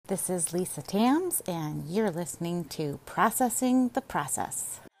This is Lisa Tams, and you're listening to Processing the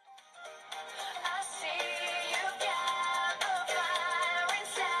Process.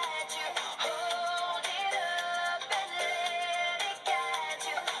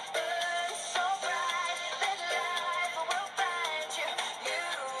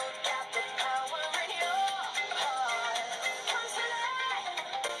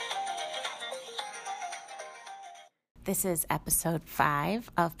 This is episode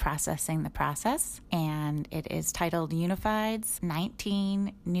 5 of Processing the Process, and it is titled Unified's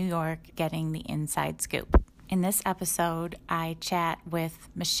 19 New York Getting the Inside Scoop. In this episode, I chat with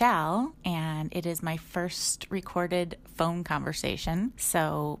Michelle, and it is my first recorded phone conversation,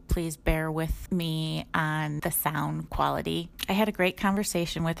 so please bear with me on the sound quality. I had a great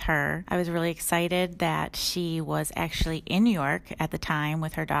conversation with her. I was really excited that she was actually in New York at the time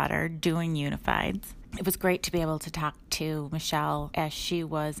with her daughter doing Unifieds. It was great to be able to talk to Michelle as she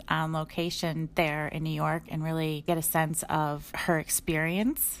was on location there in New York and really get a sense of her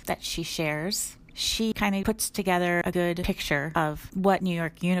experience that she shares. She kind of puts together a good picture of what New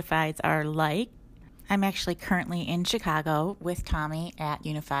York Unifieds are like. I'm actually currently in Chicago with Tommy at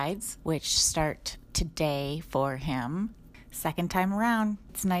Unifieds, which start today for him. Second time around.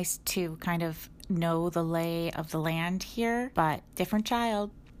 It's nice to kind of know the lay of the land here, but different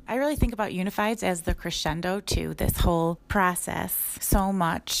child. I really think about Unifieds as the crescendo to this whole process. So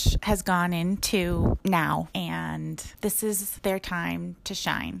much has gone into now, and this is their time to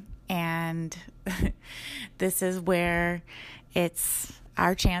shine. And this is where it's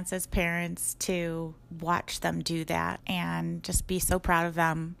our chance as parents to watch them do that and just be so proud of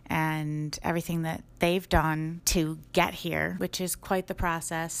them and everything that they've done to get here, which is quite the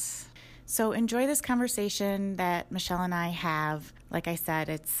process. So enjoy this conversation that Michelle and I have. Like I said,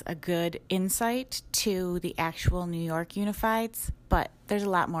 it's a good insight to the actual New York Unifieds, but there's a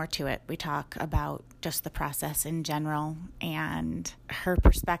lot more to it. We talk about just the process in general and her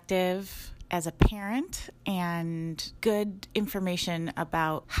perspective as a parent and good information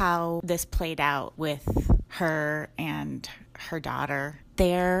about how this played out with her and her daughter.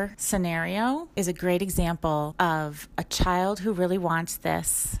 Their scenario is a great example of a child who really wants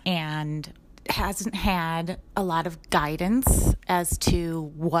this and hasn't had a lot of guidance as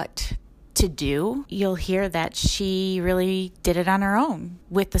to what to do. You'll hear that she really did it on her own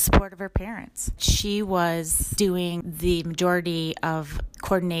with the support of her parents. She was doing the majority of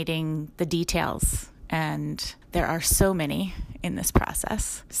coordinating the details, and there are so many in this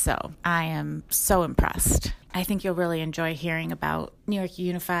process. So I am so impressed. I think you'll really enjoy hearing about New York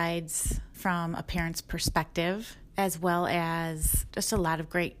Unifieds from a parent's perspective, as well as just a lot of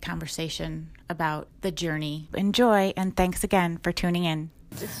great conversation about the journey. Enjoy, and thanks again for tuning in.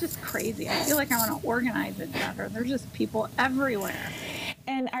 It's just crazy. I feel like I want to organize it better. There's just people everywhere.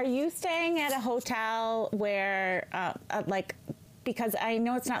 And are you staying at a hotel where, because I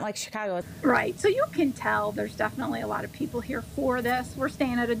know it's not like Chicago. Right. So you can tell there's definitely a lot of people here for this. We're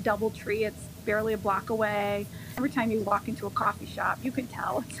staying at a DoubleTree. It's barely a block away. Every time you walk into a coffee shop, you can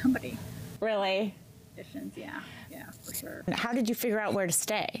tell it's somebody. Really? Yeah, for sure. How did you figure out where to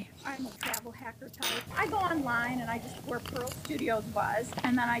stay? I'm a travel hacker type. I go online and I just where Pearl Studios was,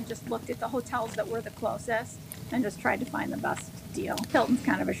 and then I just looked at the hotels that were the closest and just tried to find the best deal. Hilton's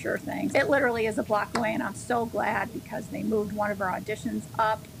kind of a sure thing. It literally is a block away, and I'm so glad because they moved one of our auditions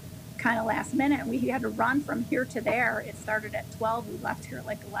up kind of last minute. We had to run from here to there. It started at 12. We left here at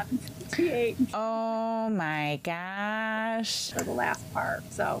like 11:58. Oh my gosh. For the last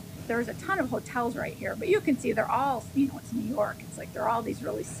part. So there's a ton of hotels right here, but you can see they're all, it's New York. It's like they're all these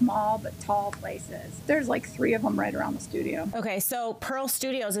really small but tall places. There's like 3 of them right around the studio. Okay, so Pearl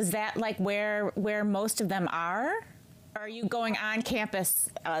Studios, is that like where most of them are? Or are you going on campus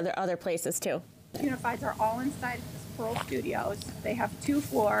other places too? Unifieds are all inside of this Pearl Studios. They have 2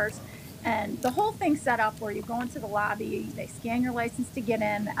 floors, and the whole thing's set up where you go into the lobby, they scan your license to get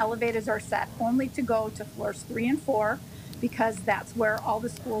in. The elevators are set only to go to floors 3 and 4 because that's where all the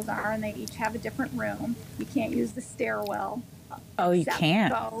schools are, and they each have a different room. You can't use the stairwell. Oh, you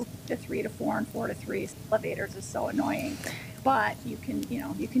can't? Go to 3 to 4 and 4 to 3. Elevators is so annoying. But you can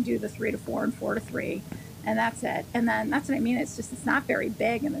do the 3 to 4 and 4 to 3. And that's it. And then that's what I mean. It's not very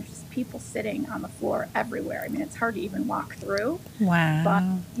big, and there's just people sitting on the floor everywhere. I mean, it's hard to even walk through. Wow.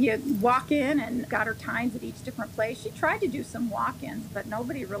 But you walk in and got her times at each different place. She tried to do some walk-ins, but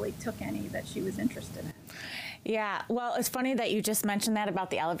nobody really took any that she was interested in. Yeah, well, it's funny that you just mentioned that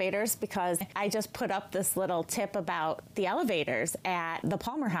about the elevators, because I just put up this little tip about the elevators at the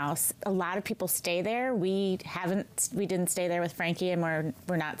Palmer House. A lot of people stay there. We didn't stay there with Frankie, and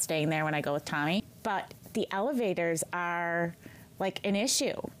we're not staying there when I go with Tommy. But the elevators are like an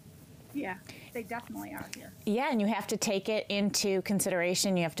issue. Yeah, they definitely are here. Yeah, and you have to take it into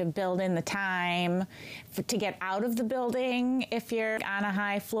consideration. You have to build in the time to get out of the building if you're on a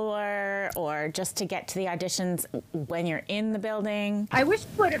high floor, or just to get to the auditions when you're in the building. I wish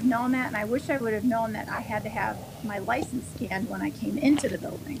I would have known that, and I wish I would have known that I had to have my license scanned when I came into the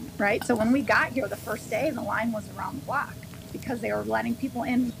building, right? So when we got here the first day, the line was around the block because they were letting people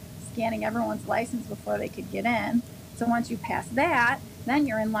in, scanning everyone's license before they could get in. So once you pass that, then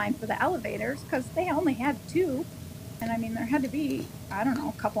you're in line for the elevators because they only had 2. And I mean, there had to be, I don't know,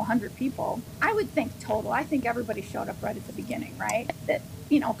 a couple hundred people. I would think total. I think everybody showed up right at the beginning, right? That,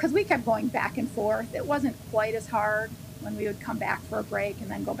 because we kept going back and forth. It wasn't quite as hard when we would come back for a break and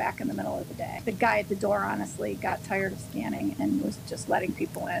then go back in the middle of the day. The guy at the door, honestly, got tired of scanning and was just letting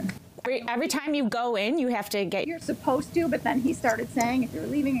people in. Every time you go in, you have to get... You're supposed to, but then he started saying, if you're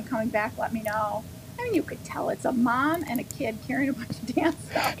leaving and coming back, let me know. I mean, you could tell it's a mom and a kid carrying a bunch of dance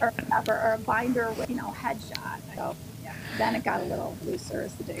stuff or whatever, or a binder with, headshot. So, yeah, then it got a little looser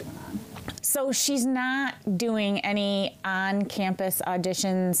as the day went on. So she's not doing any on-campus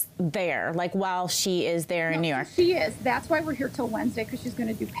auditions there, like while she is there in New York? She is. That's why we're here till Wednesday, because she's going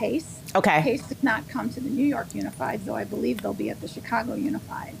to do PACE. Okay. PACE did not come to the New York Unifieds, though I believe they'll be at the Chicago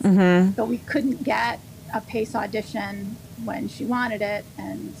Unifieds. Mm-hmm. So we couldn't get a PACE audition when she wanted it,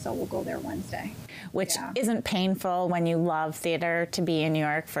 and so we'll go there Wednesday. Which isn't painful when you love theater to be in New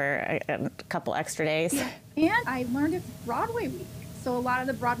York for a couple extra days. Yeah. And I learned it's Broadway week. So a lot of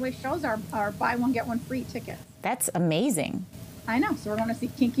the Broadway shows are buy one, get one free tickets. That's amazing. I know. So we're going to see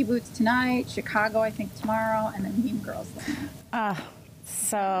Kinky Boots tonight, Chicago, I think, tomorrow, and then Mean Girls tonight.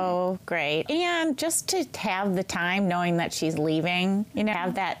 So great. And just to have the time knowing that she's leaving,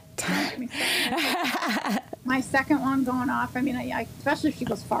 have that time. My second one going off, I mean, I especially if she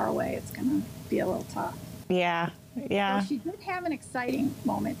goes far away, it's going to be a little tough. Yeah. So she did have an exciting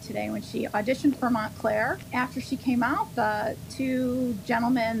moment today when she auditioned for Montclair. After she came out, the 2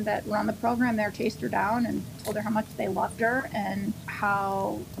 gentlemen that run the program there chased her down and told her how much they loved her and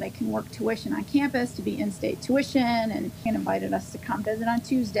how they can work tuition on campus to be in-state tuition, and invited us to come visit on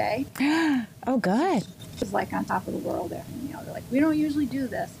Tuesday. Oh, good. It was like on top of the world there. They're like, we don't usually do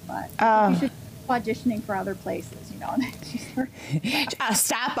this, but you should auditioning for other places,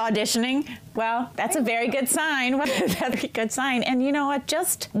 Stop auditioning. Well, that's a very good sign. That's a very good sign. And you know what?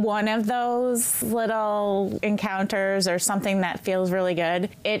 Just one of those little encounters or something that feels really good,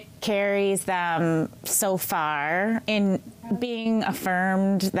 it carries them so far in being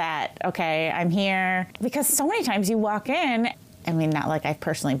affirmed that, okay, I'm here. Because so many times you walk in, I mean, not like I've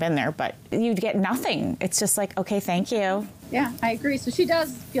personally been there, but you get nothing. It's just like, okay, thank you. Yeah, I agree. So she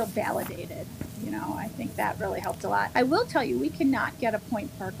does feel validated. I think that really helped a lot. I will tell you, we cannot get a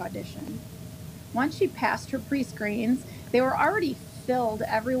Point Park audition. Once she passed her pre-screens, they were already filled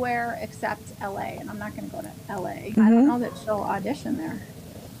everywhere except LA, and I'm not going to go to LA. Mm-hmm. I don't know that she'll audition there.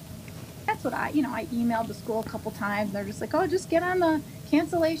 That's what I emailed the school a couple times. They're just like, oh, just get on the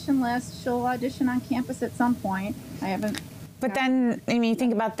cancellation list. She'll audition on campus at some point. I haven't. But then, I mean, you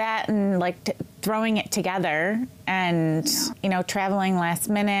think about that and like throwing it together and, traveling last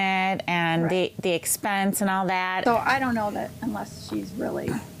minute and the expense and all that. So I don't know that unless she's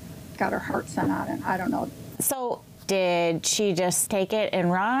really got her heart set on it. I don't know. So did she just take it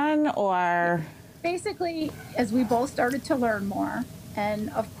and run, or? Basically, as we both started to learn more,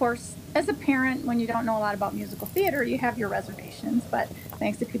 and of course, as a parent, when you don't know a lot about musical theater, you have your reservations. But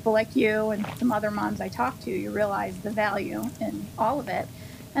thanks to people like you and some other moms I talked to, you realize the value in all of it.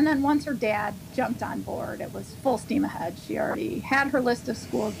 And then once her dad jumped on board, it was full steam ahead. She already had her list of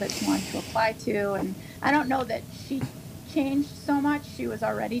schools that she wanted to apply to. And I don't know that she changed so much. She was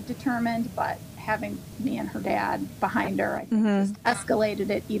already determined, but having me and her dad behind her, I think just escalated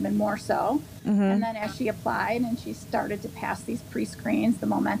it even more so. Mm-hmm. And then as she applied and she started to pass these pre-screens, the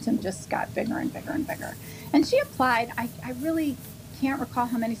momentum just got bigger and bigger and bigger. And she applied, I really can't recall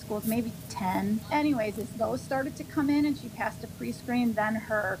how many schools, maybe 10. Anyways, as those started to come in and she passed a pre-screen, then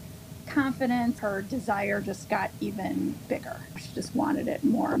her confidence, her desire just got even bigger. She just wanted it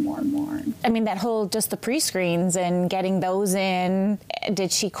more and more and more. I mean, that whole, just the pre-screens and getting those in,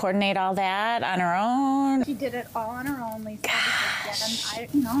 did she coordinate all that on her own? She did it all on her own, Lisa.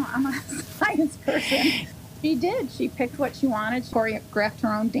 I'm a science person. She did. She picked what she wanted. She choreographed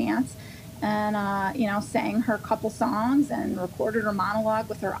her own dance and, sang her couple songs and recorded her monologue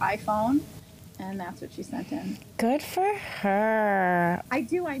with her iPhone. And that's what she sent in. Good for her. I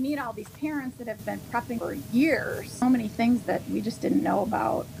meet all these parents that have been prepping for years. So many things that we just didn't know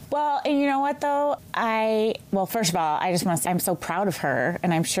about. Well, and you know what, though? First of all, I just want to say I'm so proud of her,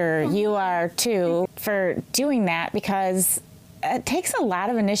 and I'm sure you are, too, for doing that, because it takes a lot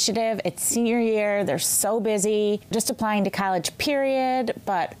of initiative. It's senior year. They're so busy just applying to college, period.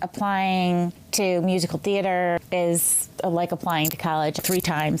 But applying to musical theater is like applying to college 3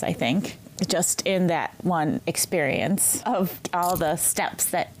 times, I think, just in that one experience of all the steps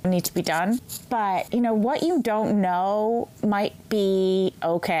that need to be done. But, what you don't know might be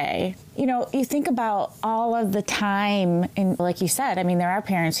okay. You think about all of the time, and like you said, there are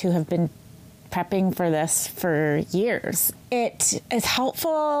parents who have been prepping for this for years. It is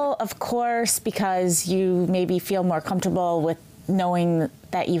helpful, of course, because you maybe feel more comfortable with knowing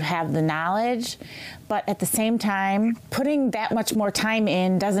that you have the knowledge, but at the same time, putting that much more time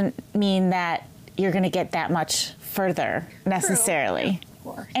in doesn't mean that you're going to get that much further necessarily. True. Of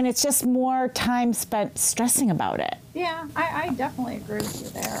course. And it's just more time spent stressing about it. Yeah, I definitely agree with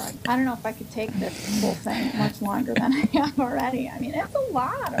you there. I don't know if I could take this whole thing much longer than I have already. It's a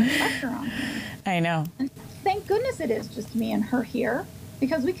lot of pressure on me. I know. And thank goodness it is just me and her here,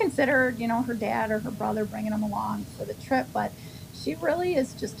 because we considered, her dad or her brother bringing them along for the trip, but she really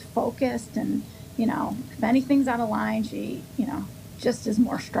is just focused, and, if anything's out of line, she, just is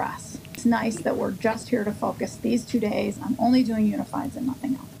more stress. It's nice that we're just here to focus these 2 days. I'm only doing unifieds and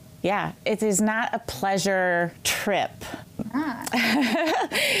nothing else. Yeah, it is not a pleasure trip.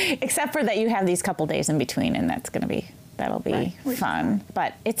 Except for that you have these couple days in between, and that'll be fun.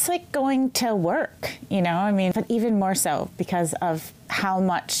 But it's like going to work, but even more so because of how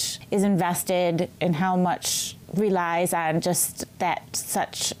much is invested and how much relies on just that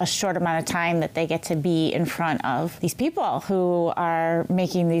such a short amount of time that they get to be in front of these people who are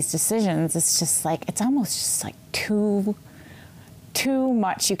making these decisions. It's just like, it's almost just like too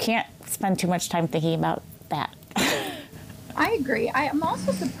much. You can't spend too much time thinking about that. I agree. I am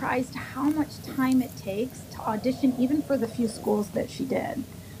also surprised how much time it takes to audition, even for the few schools that she did.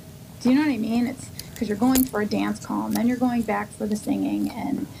 Do you know what I mean? It's because you're going for a dance call, and then you're going back for the singing,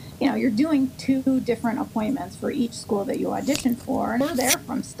 and you're doing 2 different appointments for each school that you audition for, and we're there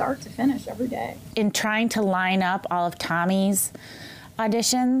from start to finish every day. In trying to line up all of Tommy's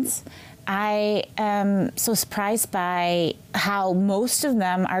auditions, I am so surprised by how most of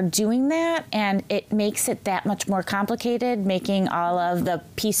them are doing that, and it makes it that much more complicated, making all of the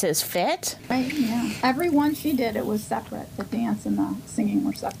pieces fit. Right, yeah. Every one she did, it was separate. The dance and the singing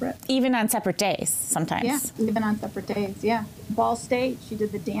were separate. Even on separate days, sometimes. Yeah, even on separate days, yeah. Ball State, she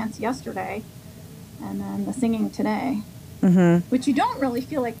did the dance yesterday, and then the singing today. Mm-hmm. But you don't really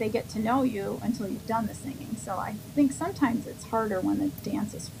feel like they get to know you until you've done the singing. So I think sometimes it's harder when the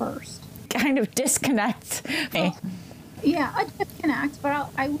dance is first. Kind of disconnect me. Yeah, a disconnect. But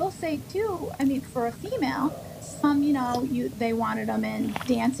I will say, too, for a female, some, they wanted them in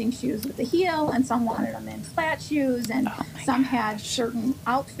dancing shoes with a heel, and some wanted them in flat shoes, and some had certain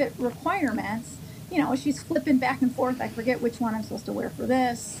outfit requirements. She's flipping back and forth. I forget which one I'm supposed to wear for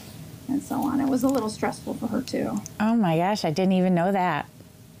this, and so on. It was a little stressful for her, too. Oh, my gosh. I didn't even know that.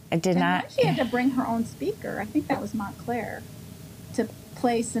 I did not. She had to bring her own speaker. I think that was Montclair, to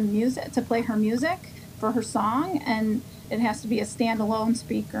play some music, to play her music for her song, and it has to be a standalone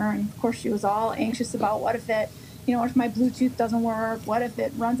speaker. And of course she was all anxious about what if what if my Bluetooth doesn't work, what if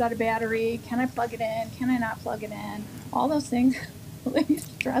it runs out of battery, can I plug it in, can I not plug it in, all those things really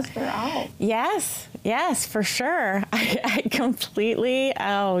stressed her out. Yes, for sure. I completely,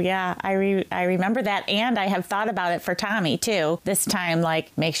 I remember that, and I have thought about it for Tommy too. This time,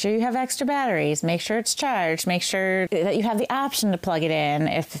 make sure you have extra batteries, make sure it's charged, make sure that you have the option to plug it in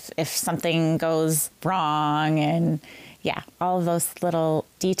if something goes wrong, and all of those little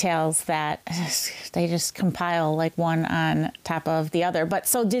details that they just compile like one on top of the other. But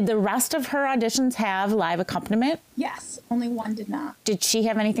so did the rest of her auditions have live accompaniment? Yes, only one did not. Did she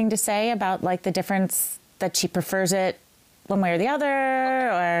have anything to say about the difference, that she prefers it one way or the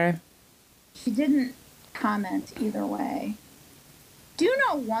other, or? She didn't comment either way. Do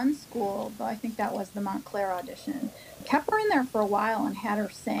know one school, though I think that was the Montclair audition, kept her in there for a while and had her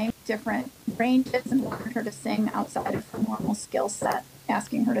sing different ranges and wanted her to sing outside of her normal skill set,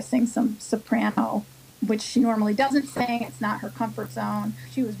 asking her to sing some soprano, which she normally doesn't sing. It's not her comfort zone.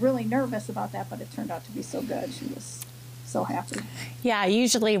 She was really nervous about that, but it turned out to be so good. She was so happy. Yeah,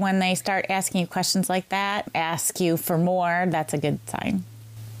 usually when they start asking you questions like that, ask you for more, that's a good sign.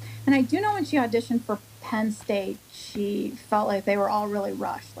 And I do know when she auditioned for Penn State, she felt like they were all really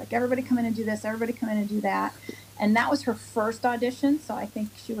rushed. Like, everybody come in and do this, everybody come in and do that. And that was her first audition, so I think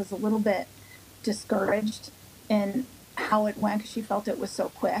she was a little bit discouraged in how it went, because she felt it was so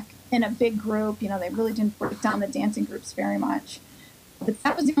quick. In a big group, they really didn't break down the dancing groups very much. But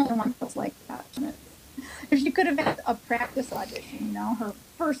that was the only one that was like that. if she could have had a practice audition, her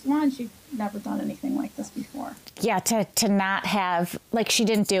first one, she'd never done anything like this before. Yeah, to not have, like, she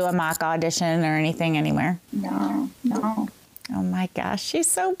didn't do a mock audition or anything anywhere. No. Oh my gosh, she's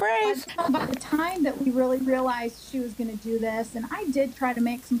so brave. But by the time that we really realized she was going to do this, and I did try to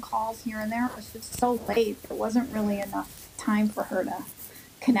make some calls here and there, it was just so late. There wasn't really enough time for her to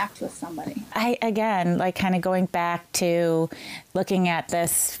connect with somebody. Again, like kind of going back to looking at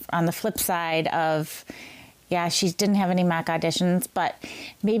this on the flip side of, yeah, she didn't have any mock auditions, but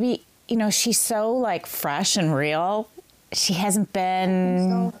maybe, she's so like fresh and real. She hasn't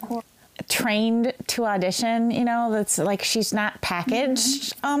been trained to audition, that's like she's not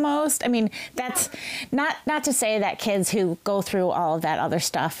packaged almost. I mean, that's not to say that kids who go through all of that other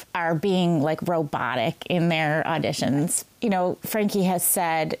stuff are being like robotic in their auditions. Frankie has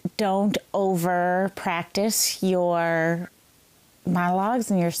said, don't over practice your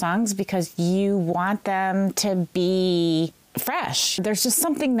monologues and your songs because you want them to be fresh. There's just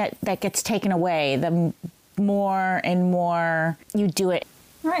something that gets taken away the more and more you do it.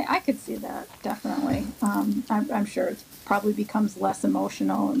 Right, I could see that, definitely. I'm sure it probably becomes less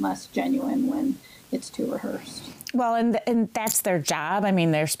emotional and less genuine when it's too rehearsed. Well, and that's their job. I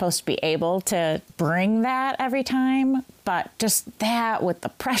mean, they're supposed to be able to bring that every time, but just that with the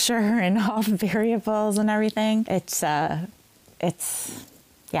pressure and all the variables and everything, it's a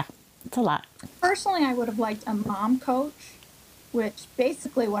lot. Personally, I would have liked a mom coach, which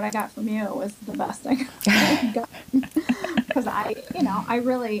basically what I got from you was the best I got. Because I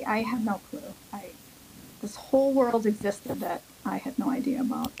have no clue. This whole world existed that I had no idea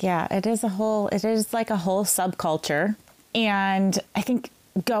about. Yeah, it is like a whole subculture. And I think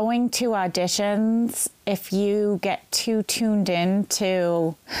going to auditions, if you get too tuned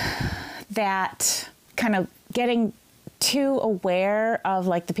into that, kind of getting too aware of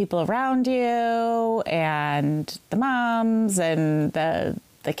like the people around you and the moms and the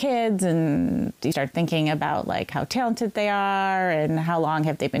kids, and you start thinking about like how talented they are and how long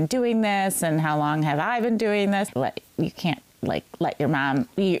have they been doing this and how long have I been doing this. You can't let your mind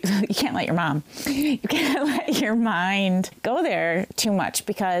go there too much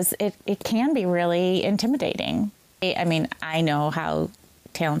because it can be really intimidating. I mean, I know how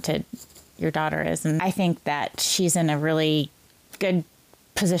talented your daughter is, and I think that she's in a really good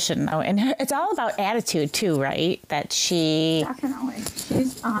position. And it's all about attitude too, right? That she... Definitely.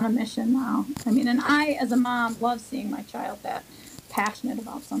 She's on a mission now. I mean, and I, as a mom, love seeing my child that passionate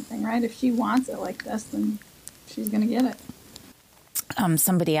about something, right? If she wants it like this, then she's going to get it.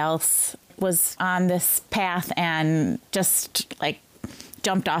 Somebody else was on this path and just like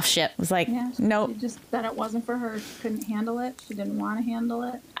jumped off ship. It was like, nope. She just said it wasn't for her. She couldn't handle it. She didn't want to handle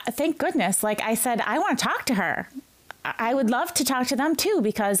it. Thank goodness. Like I said, I want to talk to her. I would love to talk to them too,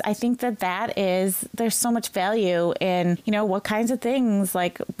 because I think there's so much value in, what kinds of things,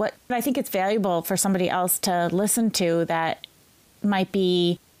 like what I think it's valuable for somebody else to listen to that might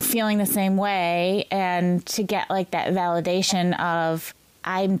be feeling the same way, and to get like that validation of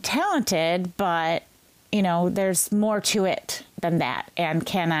I'm talented, but there's more to it than that.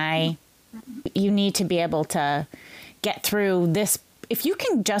 And you need to be able to get through this. If you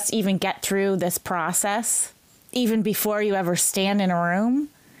can just even get through this process, even before you ever stand in a room.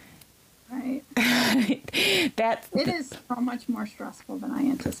 Right. It is so much more stressful than I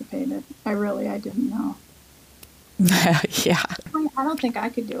anticipated. I didn't know. Yeah. I don't think I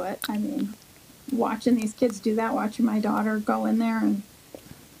could do it. I mean, watching these kids do that, watching my daughter go in there and,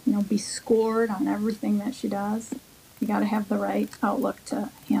 be scored on everything that she does. You got to have the right outlook to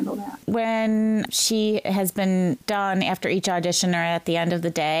handle that. When she has been done after each audition or at the end of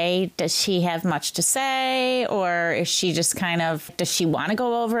the day, does she have much to say, or is she just does she want to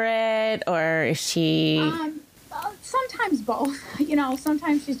go over it, or is she... Sometimes both.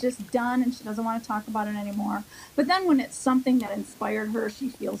 Sometimes she's just done and she doesn't want to talk about it anymore. But then when it's something that inspired her, she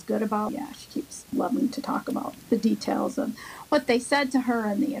feels good about, she keeps loving to talk about the details of what they said to her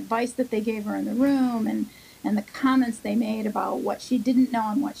and the advice that they gave her in the room and the comments they made about what she didn't know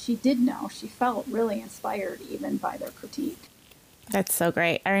and what she did know. She felt really inspired even by their critique. That's so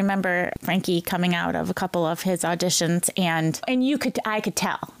great. I remember Frankie coming out of a couple of his auditions, and I could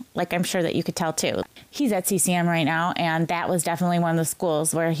tell, like I'm sure that you could tell too. He's at CCM right now, and that was definitely one of the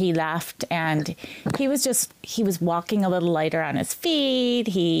schools where he left, and he was walking a little lighter on his feet.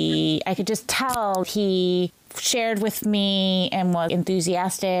 I could just tell he shared with me and was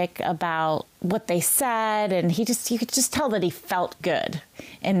enthusiastic about what they said, and you could just tell that he felt good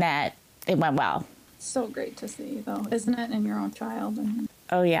and that it went well. So great to see, though, isn't it, in your own child? And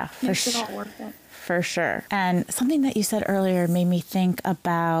oh yeah, for makes it all worth it. for sure. And something that you said earlier made me think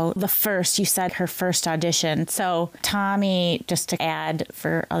about you said her first audition. So Tommy, just to add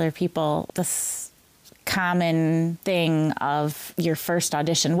for other people, this common thing of your first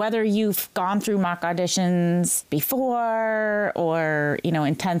audition, whether you've gone through mock auditions before or,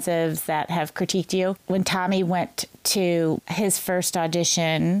 intensives that have critiqued you. When Tommy went to his first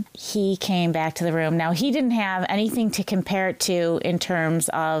audition, he came back to the room. Now, he didn't have anything to compare it to in terms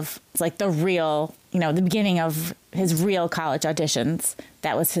of like the real, the beginning of his real college auditions.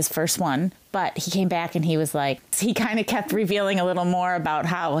 That was his first one. But he came back and he was like, he kind of kept revealing a little more about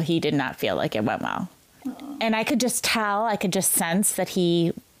how he did not feel like it went well. And I could just sense that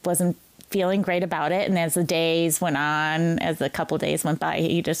he wasn't feeling great about it. And as the days went on, as a couple of days went by,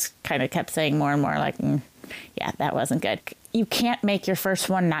 he just kind of kept saying more and more like, yeah, that wasn't good. You can't make your first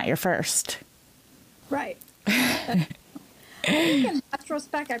one not your first. Right. I think in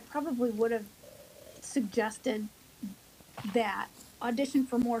retrospect, I probably would have suggested that audition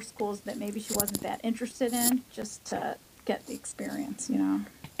for more schools that maybe she wasn't that interested in, just to get the experience,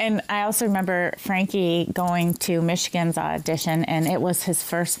 And I also remember Frankie going to Michigan's audition, and it was his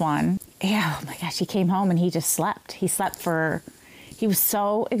first one. Yeah, oh my gosh, he came home and he just slept. He was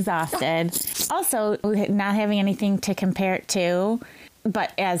so exhausted. Also, not having anything to compare it to.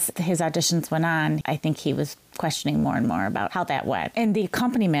 But as his auditions went on, I think he was questioning more and more about how that went. And the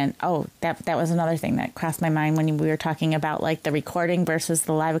accompaniment, that was another thing that crossed my mind when we were talking about like the recording versus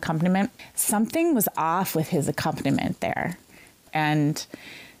the live accompaniment. Something was off with his accompaniment there. And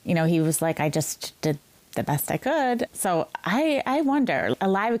he was like, I just did the best I could. So I wonder, a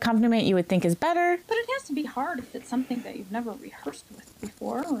live accompaniment you would think is better. But it has to be hard if it's something that you've never rehearsed with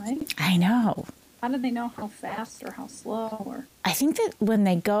before, right? I know. How do they know how fast or how slow? Or I think that when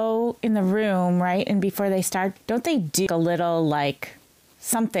they go in the room, right, and before they start, don't they do a little like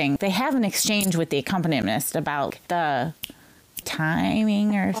something? They have an exchange with the accompanist about the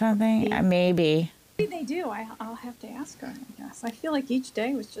timing or something. Maybe. Maybe they do. I'll have to ask her, I guess. I feel like each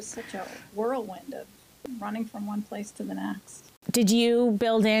day was just such a whirlwind of running from one place to the next. Did you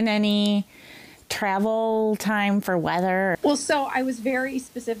build in any travel time for weather? Well, so I was very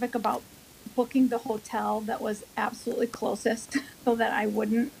specific about booking the hotel that was absolutely closest so that I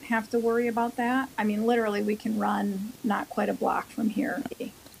wouldn't have to worry about that. I mean, literally, we can run not quite a block from here.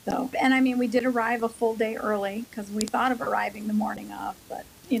 So, and I mean, we did arrive a full day early because we thought of arriving the morning of, but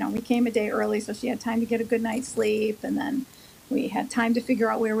we came a day early, so she had time to get a good night's sleep, and then we had time to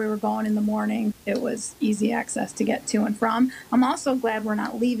figure out where we were going in the morning. It was easy access to get to and from. I'm also glad we're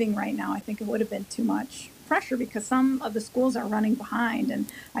not leaving right now. I think it would have been too much pressure because some of the schools are running behind, and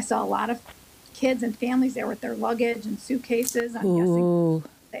I saw a lot of kids and families there with their luggage and suitcases. I'm guessing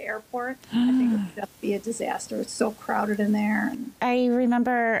the airport. I think it would just be a disaster. It's so crowded in there. I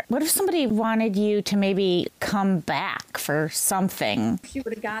remember, what if somebody wanted you to maybe come back for something? If she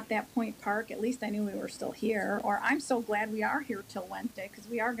would have got that Point Park, at least I knew we were still here. Or I'm so glad we are here till Wednesday because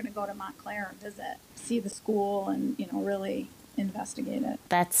we are going to go to Montclair and visit, see the school and, really investigate it.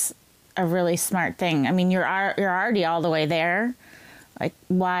 That's a really smart thing. I mean, you're already all the way there. Like,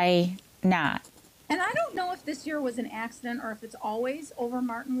 why not? And I don't know if this year was an accident or if it's always over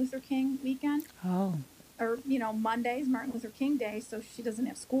Martin Luther King weekend. Oh. Or, Monday's Martin Luther King Day, so she doesn't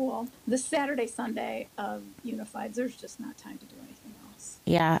have school. This Saturday, Sunday of Unifieds, there's just not time to do anything else.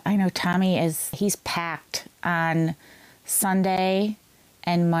 Yeah, I know Tommy he's packed on Sunday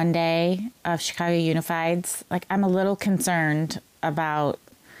and Monday of Chicago Unifieds. Like, I'm a little concerned about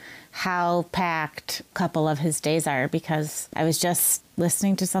how packed a couple of his days are because I was just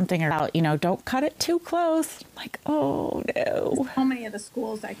listening to something about, don't cut it too close. I'm like, oh no. So many of the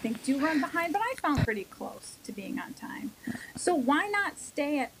schools I think do run behind, but I found pretty close to being on time. So why not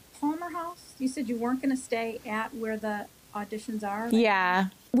stay at Palmer House? You said you weren't going to stay at where the auditions are. Yeah,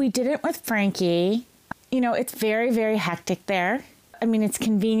 we did it with Frankie. It's very, very hectic there. I mean, it's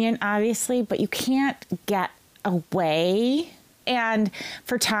convenient, obviously, but you can't get away. And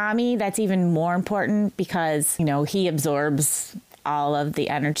for Tommy, that's even more important because, he absorbs all of the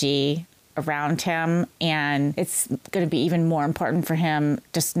energy around him. And it's going to be even more important for him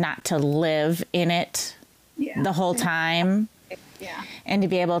just not to live in it the whole time. Yeah. And to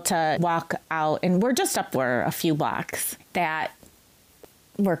be able to walk out. And we're just up for a few blocks. That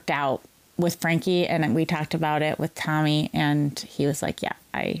worked out with Frankie. And we talked about it with Tommy. And he was like, yeah,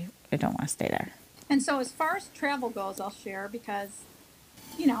 I don't want to stay there. And so as far as travel goes, I'll share because,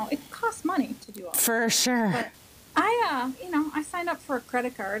 it costs money to do all that. For sure. But I signed up for a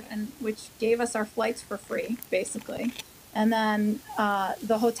credit card which gave us our flights for free, basically. And then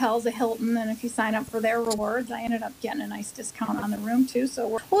the hotel's a Hilton, and if you sign up for their rewards, I ended up getting a nice discount on the room too.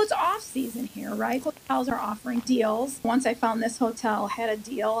 So it's off season here, right? Hotels are offering deals. Once I found this hotel had a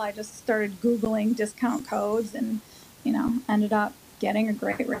deal, I just started Googling discount codes and, ended up getting a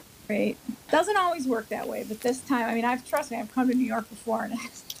great rate. Doesn't always work that way, but this time, I mean, trust me, I've come to New York before, and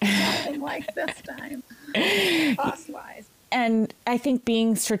it's nothing like this time, cost-wise. And I think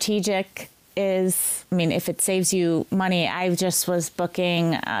being strategic is, if it saves you money, I just was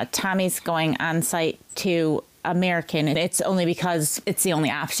booking, Tommy's going on site to American, and it's only because it's the only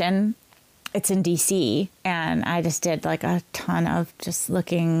option. It's in DC, and I just did like a ton of just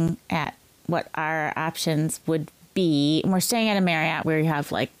looking at what our options would be. And we're staying at a Marriott where you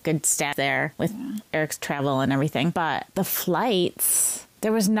have like good staff there with Eric's travel and everything. But the flights,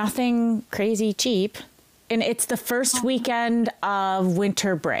 there was nothing crazy cheap. And it's the first weekend of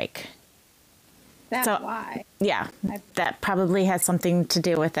winter break. That's why. Yeah, that probably has something to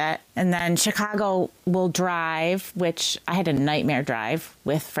do with it. And then Chicago will drive, which I had a nightmare drive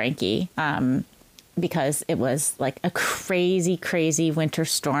with Frankie because it was like a crazy, crazy winter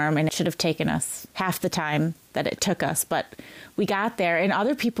storm. And it should have taken us half the time that it took us. But we got there and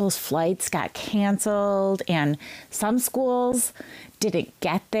other people's flights got canceled. And some schools didn't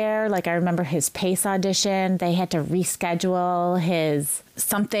get there. Like I remember his PACE audition, they had to reschedule his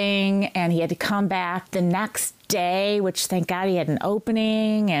something and he had to come back the next day, which thank God he had an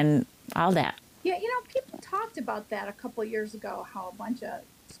opening and all that. Yeah, people talked about that a couple of years ago, how a bunch of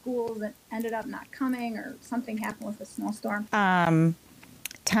schools ended up not coming or something happened with a snowstorm.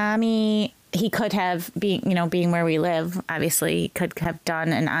 Tommy, he could have, being where we live, obviously, could have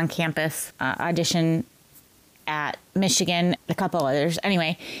done an on-campus audition at Michigan, a couple others.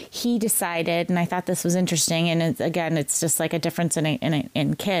 Anyway, he decided, and I thought this was interesting, and it's just like a difference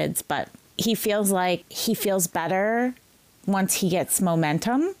in kids, but he feels like he feels better once he gets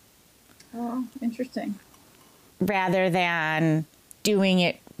momentum. Oh, interesting. Rather than doing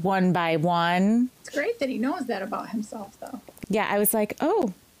it one by one. It's great that he knows that about himself, though. Yeah, I was like,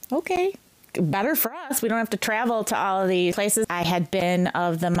 oh, okay. Better for us. We don't have to travel to all of these places. I had been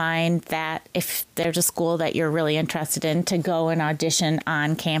of the mind that if there's a school that you're really interested in, to go and audition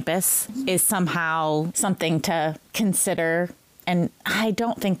on campus is somehow something to consider. And I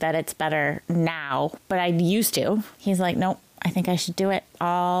don't think that it's better now, but I used to. He's like, nope, I think I should do it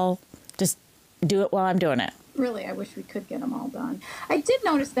all. Just do it while I'm doing it. Really, I wish we could get them all done. I did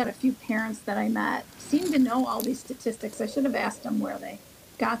notice that a few parents that I met seemed to know all these statistics. I should have asked them where they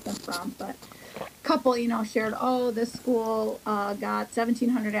got them from, but a couple, shared, this school got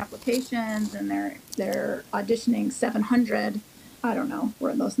 1,700 applications and they're auditioning 700. I don't know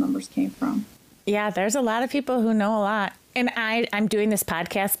where those numbers came from. Yeah, there's a lot of people who know a lot. And I'm doing this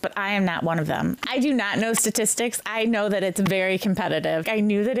podcast, but I am not one of them. I do not know statistics. I know that it's very competitive. I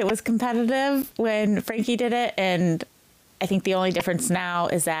knew that it was competitive when Frankie did it. And I think the only difference now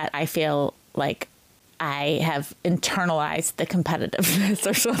is that I feel like I have internalized the competitiveness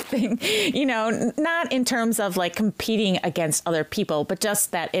or something, not in terms of like competing against other people, but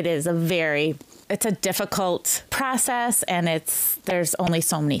just that it's a difficult process and there's only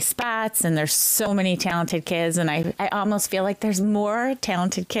so many spots and there's so many talented kids. And I almost feel like there's more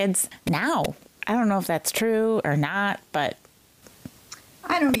talented kids now. I don't know if that's true or not, but.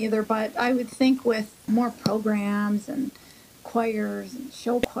 I don't either, but I would think with more programs and choirs and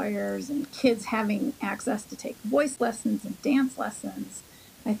show choirs and kids having access to take voice lessons and dance lessons,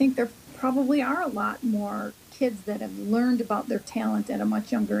 I think there probably are a lot more kids that have learned about their talent at a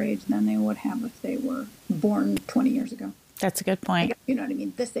much younger age than they would have if they were born 20 years ago. That's a good point. You know what I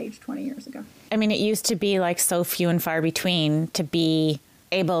mean? This age 20 years ago. I mean, it used to be like so few and far between to be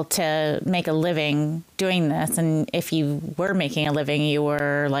able to make a living doing this. And if you were making a living, you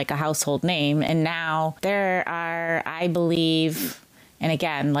were like a household name. And now there are, I believe, and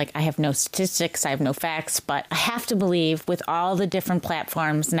again, like I have no statistics, I have no facts, but I have to believe with all the different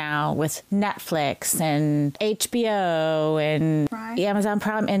platforms now with Netflix and HBO and Amazon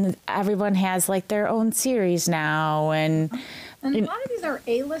Prime, and everyone has like their own series now. And a lot of these are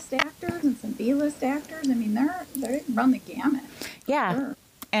A-list actors and some B-list actors. I mean, they run the gamut. Yeah. Sure.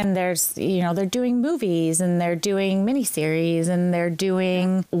 And there's, they're doing movies and they're doing miniseries and they're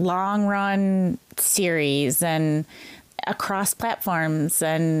doing long run series and across platforms.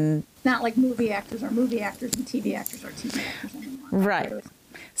 And not like movie actors and TV actors anymore. Right.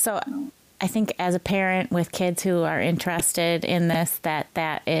 So I think as a parent with kids who are interested in this,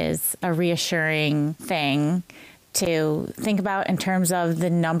 that is a reassuring thing to think about in terms of the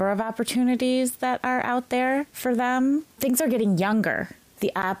number of opportunities that are out there for them. Things are getting younger.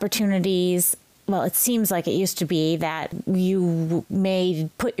 The opportunities well, it seems like it used to be that you may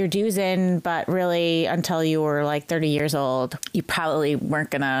put your dues in, but really until you were like 30 years old, you probably weren't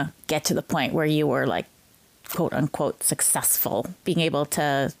going to get to the point where you were like, quote unquote, successful, being able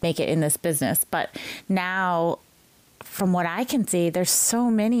to make it in this business. But now, from what I can see, there's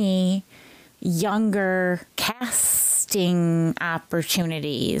so many younger casting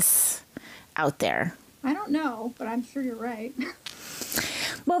opportunities out there. I don't know, but I'm sure you're right.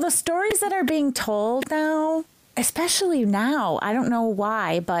 Well, the stories that are being told now, especially now, I don't know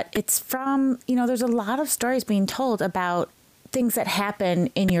why, but it's from, there's a lot of stories being told about things that happen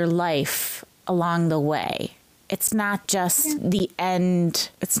in your life along the way. It's not just the end.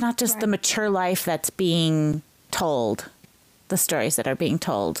 It's not just the mature life that's being told, the stories that are being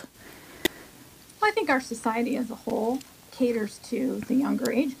told. Well, I think our society as a whole caters to the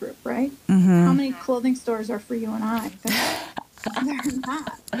younger age group, right? Mm-hmm. How many clothing stores are for you and I? They're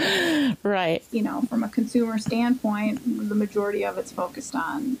not. Right. From a consumer standpoint, the majority of it's focused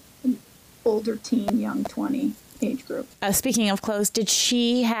on older teen, young 20 age group. Speaking of clothes, did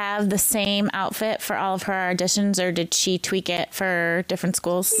she have the same outfit for all of her auditions, or did she tweak it for different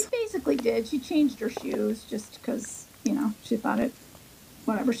schools? She basically did. She changed her shoes just because, she thought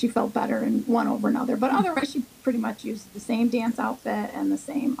whatever, she felt better in one over another. But otherwise, she pretty much used the same dance outfit and the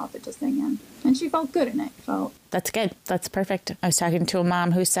same outfit to sing in. And she felt good in it. That's good. That's perfect. I was talking to a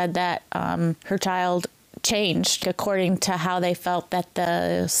mom who said that her child changed according to how they felt that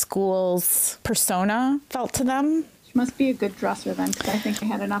the school's persona felt to them. She must be a good dresser then, because I think I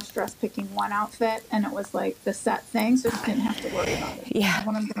had enough stress picking one outfit, and it was like the set thing, so I just didn't have to worry about it. Yeah.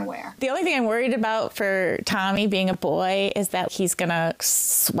 What I'm going to wear. The only thing I'm worried about for Tommy being a boy is that he's going to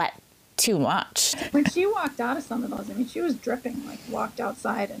sweat too much. When she walked out of some of those, she was dripping, like walked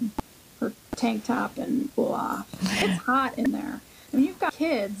outside and her tank top and blew off. It's hot in there. You've got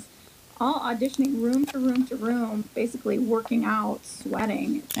kids all auditioning room to room to room, basically working out,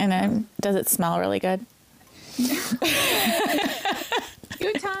 sweating. And then does it smell really good? A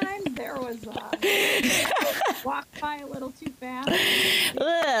few times there was walked by a little too fast.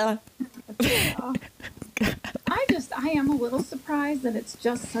 I am a little surprised that it's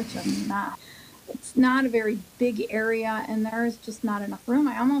just such a mess. It's not a very big area, and there is just not enough room.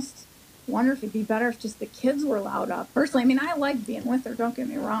 I almost wonder if it'd be better if just the kids were allowed up. Personally, I like being with her, don't get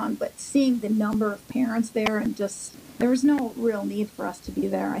me wrong, but seeing the number of parents there and just, there was no real need for us to be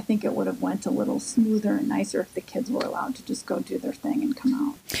there. I think it would have went a little smoother and nicer if the kids were allowed to just go do their thing and come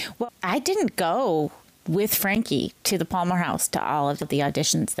out. Well, I didn't go with Frankie to the Palmer House to all of the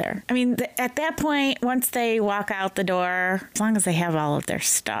auditions there. At that point, once they walk out the door, as long as they have all of their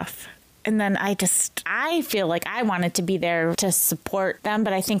stuff. And then I feel like I wanted to be there to support them,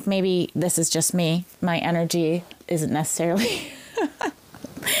 but I think maybe this is just me. My energy isn't necessarily.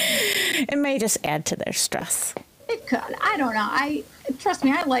 It may just add to their stress. It could. I don't know. Trust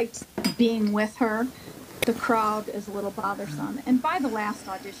me, I liked being with her. The crowd is a little bothersome. And by the last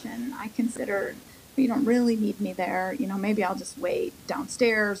audition, I considered, you don't really need me there. Maybe I'll just wait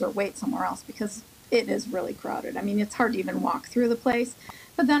downstairs or wait somewhere else, because it is really crowded. It's hard to even walk through the place.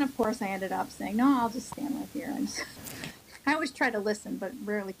 But then, of course, I ended up saying, no, I'll just stand right here. I always try to listen, but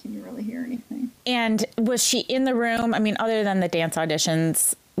rarely can you really hear anything. And was she in the room? Other than the dance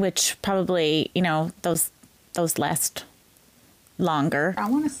auditions, which probably, those last longer. I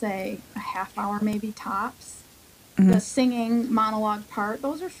want to say a half hour, maybe tops. Mm-hmm. The singing monologue part,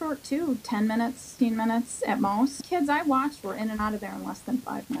 those are short too, 10 minutes, 15 minutes at most. Kids I watched were in and out of there in less than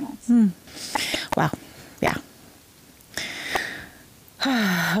 5 minutes. Wow. Yeah.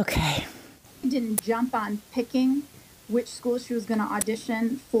 Okay. Didn't jump on picking which school she was going to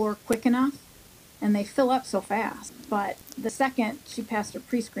audition for quick enough, and they fill up so fast. But the second she passed her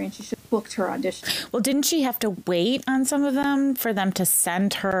pre-screen, she should have booked her audition. Well, didn't she have to wait on some of them for them to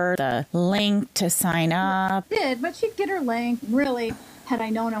send her the link to sign up? She did, but she'd get her link. Really, had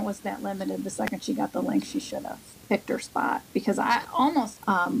I known it was that limited, the second she got the link, she should have picked her spot. Because I almost,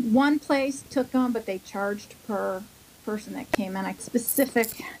 one place took them, but they charged per person that came in.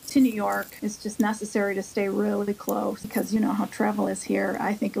 Specific to New York, it's just necessary to stay really close, because you know how travel is here.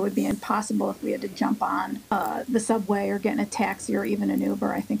 I think it would be impossible if we had to jump on the subway or get in a taxi or even an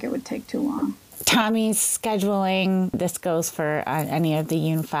Uber. I think it would take too long. Tommy's scheduling, this goes for any of the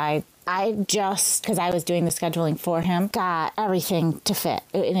Unified. Because I was doing the scheduling for him, got everything to fit.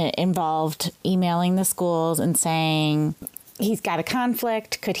 It involved emailing the schools and saying, he's got a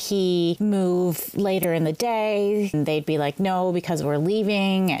conflict. Could he move later in the day? And they'd be like, no, because we're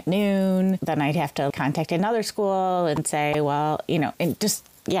leaving at noon. Then I'd have to contact another school and say, well, and just,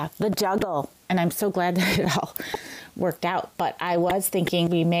 the juggle. And I'm so glad that it all worked out. But I was thinking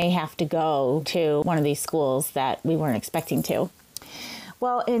we may have to go to one of these schools that we weren't expecting to.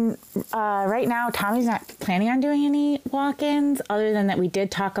 Well, right now, Tommy's not planning on doing any walk-ins, other than that we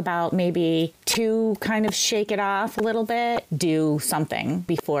did talk about maybe to kind of shake it off a little bit, do something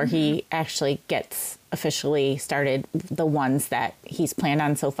before he actually gets officially started, the ones that he's planned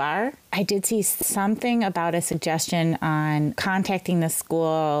on so far. I did see something about a suggestion on contacting the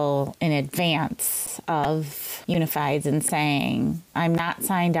school in advance of Unifieds and saying, I'm not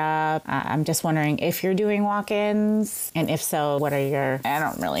signed up. I'm just wondering if you're doing walk-ins, and if so, what are your, I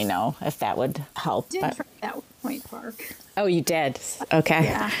don't really know if that would help. Did try that with Point Park. Oh, you did? Okay.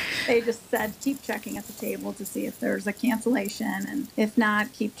 Yeah, they just said keep checking at the table to see if there's a cancellation, and if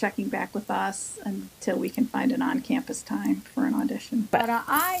not, keep checking back with us until we can find an on-campus time for an audition. But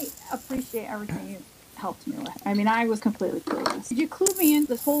I appreciate everything you've helped me with. I mean, I was completely clueless. You clued me into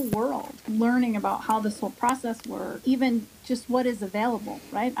this whole world, learning about how this whole process worked, even just what is available,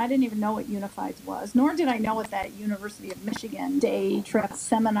 right? I didn't even know what Unifieds was, nor did I know what that University of Michigan day trip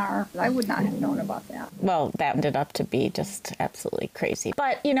seminar. I would not have known about that. Well, that ended up to be just absolutely crazy.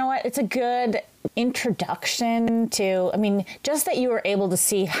 But you know what? It's a good introduction to, I mean, just that you were able to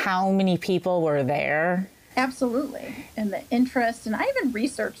see how many people were there. Absolutely. And the interest, and I even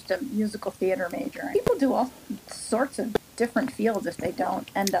researched a musical theater major. People do all sorts of different fields if they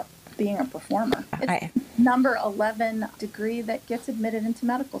don't end up being a performer. It's number 11 degree that gets admitted into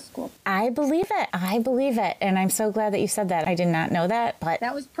medical school. I believe it. I believe it. And I'm so glad that you said that. I did not know that, but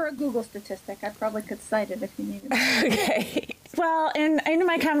that was per Google statistic. I probably could cite it if you needed it. Okay. Well, and in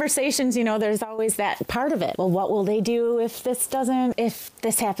my conversations, you know, there's always that part of it. Well, what will they do if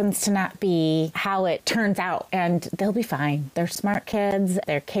this happens to not be how it turns out? And they'll be fine. They're smart kids.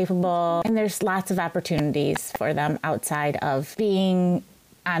 They're capable. And there's lots of opportunities for them outside of being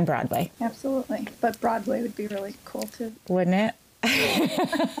on Broadway. Absolutely. But Broadway would be really cool too. Wouldn't it?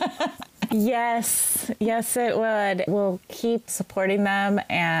 Yes, it would. We'll keep supporting them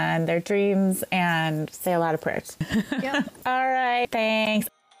and their dreams and say a lot of prayers. Yep. All right. Thanks.